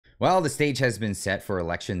Well, the stage has been set for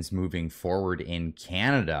elections moving forward in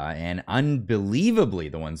Canada, and unbelievably,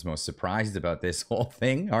 the ones most surprised about this whole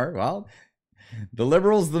thing are, well, the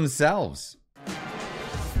Liberals themselves.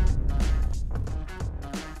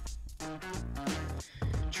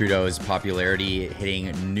 Trudeau's popularity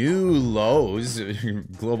hitting new lows.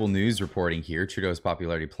 Global News reporting here. Trudeau's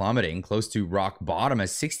popularity plummeting close to rock bottom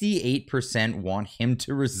as 68% want him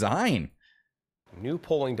to resign. New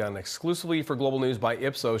polling done exclusively for Global News by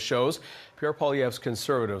Ipsos shows Pierre Poilievre's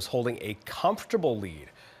Conservatives holding a comfortable lead,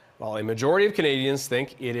 while a majority of Canadians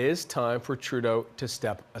think it is time for Trudeau to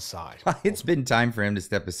step aside. It's been time for him to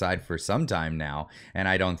step aside for some time now, and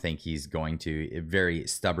I don't think he's going to. A very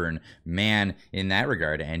stubborn man in that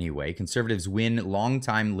regard anyway. Conservatives win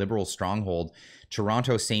longtime Liberal stronghold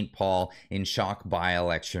Toronto St. Paul in shock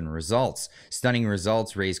by-election results. Stunning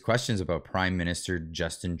results raise questions about Prime Minister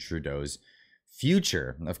Justin Trudeau's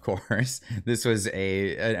future. Of course, this was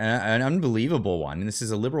an unbelievable one. And this is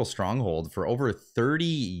a Liberal stronghold for over 30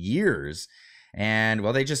 years. And,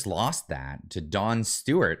 well, they just lost that to Don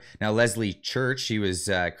Stewart. Now, Leslie Church, she was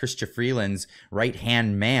Chrystia Freeland's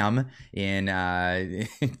right-hand ma'am in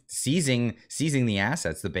seizing the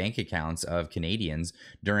assets, the bank accounts of Canadians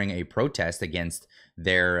during a protest against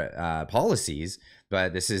their policies.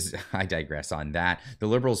 But this is, I digress on that. The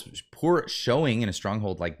Liberals' poor showing in a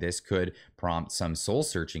stronghold like this could prompt some soul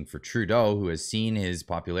searching for Trudeau, who has seen his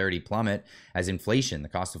popularity plummet as inflation, the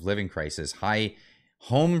cost of living crisis, high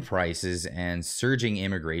home prices, and surging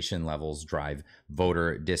immigration levels drive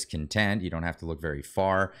voter discontent. You don't have to look very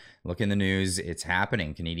far. Look in the news. It's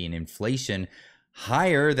happening. Canadian inflation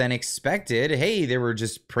higher than expected. Hey, they were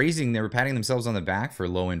patting themselves on the back for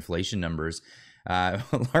low inflation numbers.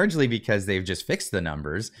 Largely because they've just fixed the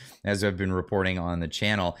numbers, as I've been reporting on the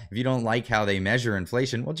channel. If you don't like how they measure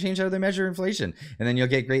inflation, well, change how they measure inflation, and then you'll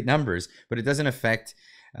get great numbers. But it doesn't affect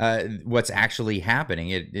what's actually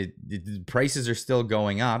happening. Prices are still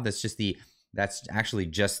going up. That's actually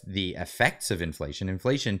just the effects of inflation.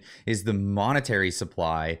 Inflation is the monetary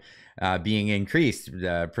supply being increased,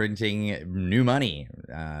 printing new money,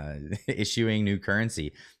 issuing new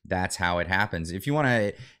currency. That's how it happens. If you want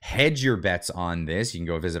to hedge your bets on this, you can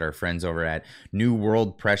go visit our friends over at New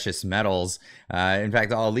World Precious Metals. In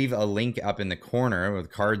fact, I'll leave a link up in the corner with a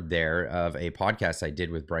card there of a podcast I did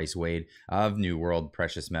with Bryce Wade of New World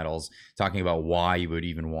Precious Metals, talking about why you would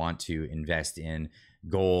even want to invest in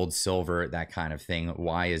gold, silver, that kind of thing.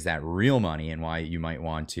 Why is that real money, and why you might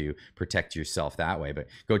want to protect yourself that way. But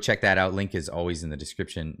go check that out. Link is always in the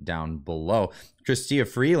description down below. Chrystia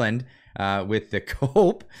Freeland with the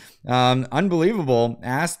COPE, unbelievable,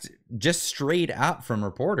 asked just straight up from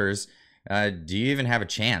reporters, do you even have a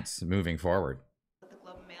chance moving forward? The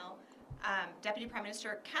Globe and Mail. Deputy Prime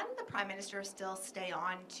Minister, can the Prime Minister still stay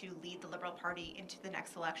on to lead the Liberal Party into the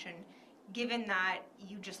next election, given that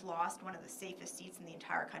you just lost one of the safest seats in the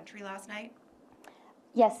entire country last night?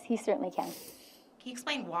 Yes, he certainly can. Can you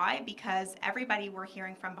explain why? Because everybody we're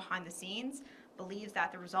hearing from behind the scenes believes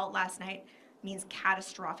that the result last night means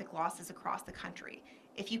catastrophic losses across the country.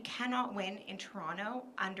 If you cannot win in Toronto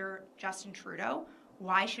under Justin Trudeau,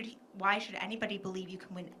 why should anybody believe you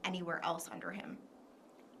can win anywhere else under him?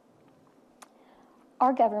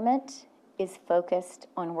 Our government is focused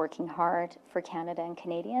on working hard for Canada and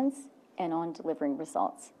Canadians, and on delivering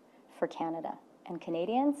results for Canada and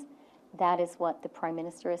Canadians. That is what the Prime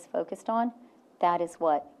Minister is focused on. That is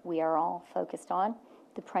what we are all focused on.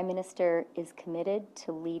 The Prime Minister is committed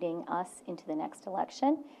to leading us into the next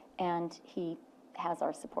election, and he has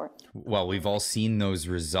our support. Well, we've all seen those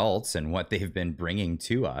results and what they've been bringing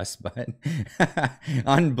to us, but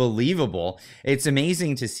unbelievable. It's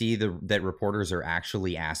amazing to see that reporters are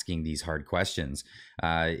actually asking these hard questions.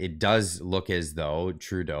 It does look as though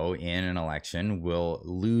Trudeau in an election will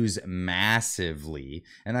lose massively,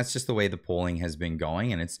 and that's just the way the polling has been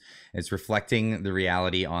going, and it's reflecting the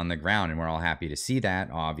reality on the ground, and we're all happy to see that,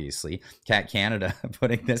 obviously. Cat Canada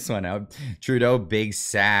putting this one out. Trudeau, big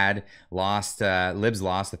sad, Libs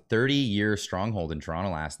lost a 30-year stronghold in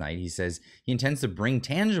Toronto last night. He says he intends to bring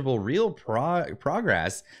tangible, real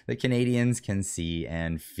progress that Canadians can see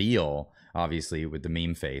and feel, obviously, with the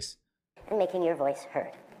meme face. And making your voice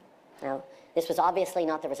heard. Now, this was obviously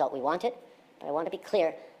not the result we wanted, but I want to be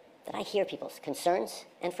clear that I hear people's concerns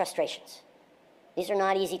and frustrations. These are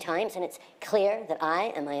not easy times, and it's clear that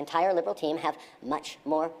I and my entire Liberal team have much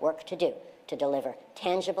more work to do to deliver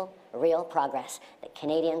tangible, real progress that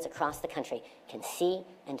Canadians across the country can see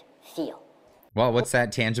and feel. Well, what's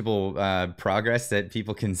that tangible progress that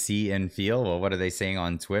people can see and feel? Well, what are they saying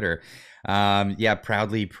on Twitter? Yeah,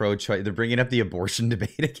 proudly pro-choice. They're bringing up the abortion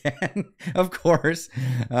debate again. Of course.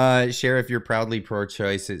 Share if you're proudly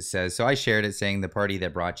pro-choice, it says. So I shared it saying the party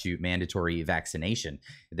that brought you mandatory vaccination.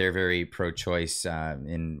 They're very pro-choice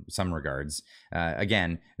in some regards.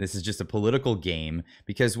 Again, this is just a political game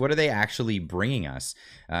because what are they actually bringing us?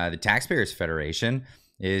 The Taxpayers Federation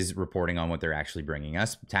is reporting on what they're actually bringing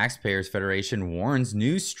us. Taxpayers Federation warns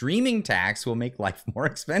new streaming tax will make life more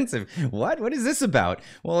expensive. What is this about?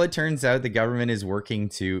 Well, it turns out the government is working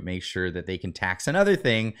to make sure that they can tax another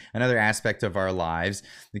thing, another aspect of our lives.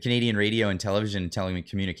 The Canadian Radio and Television and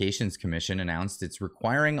Telecommunications Commission announced it's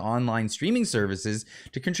requiring online streaming services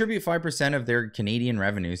to contribute 5% of their Canadian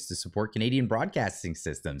revenues to support Canadian broadcasting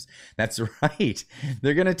systems. That's right.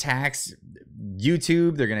 They're going to tax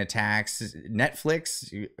YouTube, they're going to tax Netflix,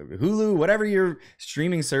 Hulu, whatever your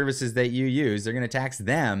streaming services that you use, they're going to tax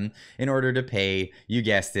them in order to pay, you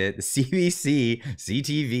guessed it, the CBC,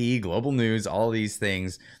 CTV, Global News, all these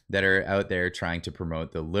things that are out there trying to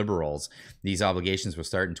promote the Liberals. These obligations will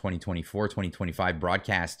start in 2024-2025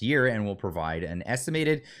 broadcast year and will provide an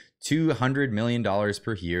estimated $200 million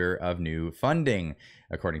per year of new funding,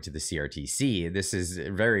 according to the CRTC. This is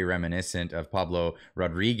very reminiscent of Pablo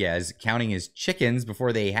Rodriguez counting his chickens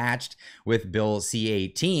before they hatched with Bill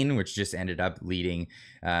C-18, which just ended up leading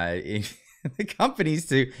the companies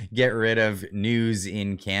to get rid of news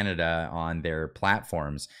in Canada on their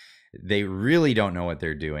platforms. They really don't know what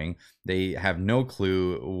they're doing. They have no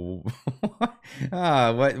clue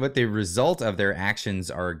what the result of their actions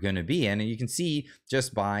are going to be. And you can see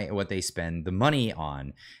just by what they spend the money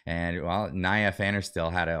on. And well, Nya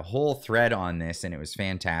Pfannerstill had a whole thread on this, and it was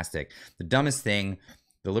fantastic. The dumbest thing,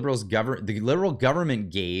 the Liberal government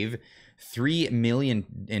gave $3 million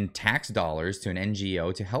in tax dollars to an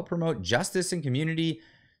NGO to help promote justice and community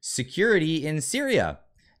security in Syria.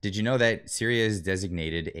 Did you know that Syria is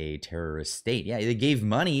designated a terrorist state? Yeah, they gave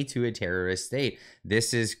money to a terrorist state.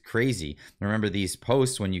 This is crazy. Remember these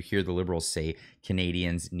posts when you hear the Liberals say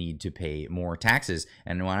Canadians need to pay more taxes.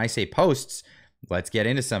 And when I say posts, let's get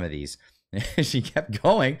into some of these. She kept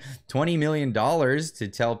going. $20 million to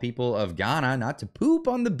tell people of Ghana not to poop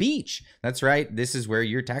on the beach. That's right. This is where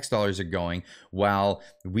your tax dollars are going, while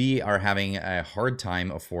we are having a hard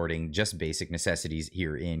time affording just basic necessities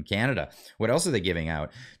here in Canada. What else are they giving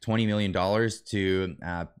out? $20 million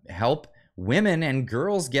to help women and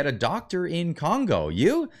girls get a doctor in Congo.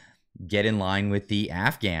 You get in line with the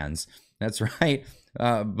Afghans. That's right.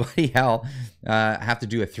 Bloody hell, have to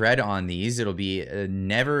do a thread on these. It'll be a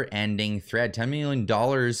never-ending thread. $10 million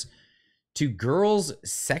to girls'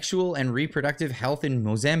 sexual and reproductive health in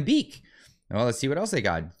Mozambique. Well, let's see what else they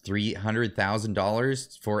got.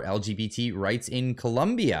 $300,000 for LGBT rights in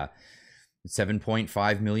Colombia.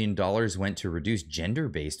 $7.5 million went to reduce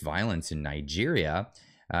gender-based violence in Nigeria.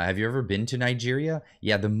 Have you ever been to Nigeria?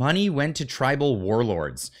 Yeah, the money went to tribal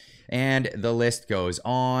warlords. And the list goes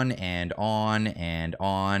on and on and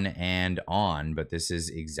on and on. But this is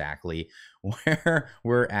exactly where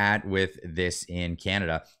we're at with this in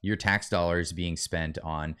Canada. Your tax dollars being spent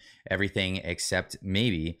on everything except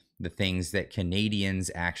maybe the things that Canadians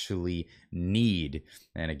actually need.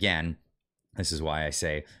 And again, this is why I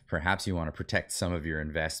say perhaps you want to protect some of your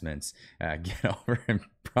investments. Get over and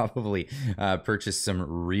probably purchase some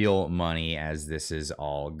real money, as this is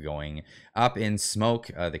all going up in smoke.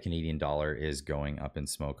 The Canadian dollar is going up in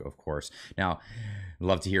smoke, of course. Now, I'd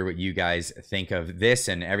love to hear what you guys think of this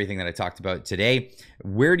and everything that I talked about today.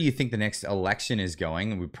 Where do you think the next election is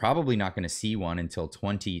going? We're probably not going to see one until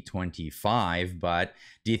 2025, but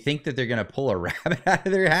do you think that they're going to pull a rabbit out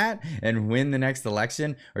of their hat and win the next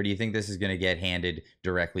election? Or do you think this is going to get handed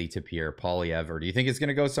directly to Pierre Poilievre? Or do you think it's going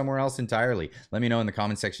to go somewhere else entirely? Let me know in the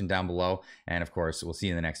comment section down below. And of course, we'll see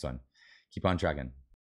you in the next one. Keep on trucking.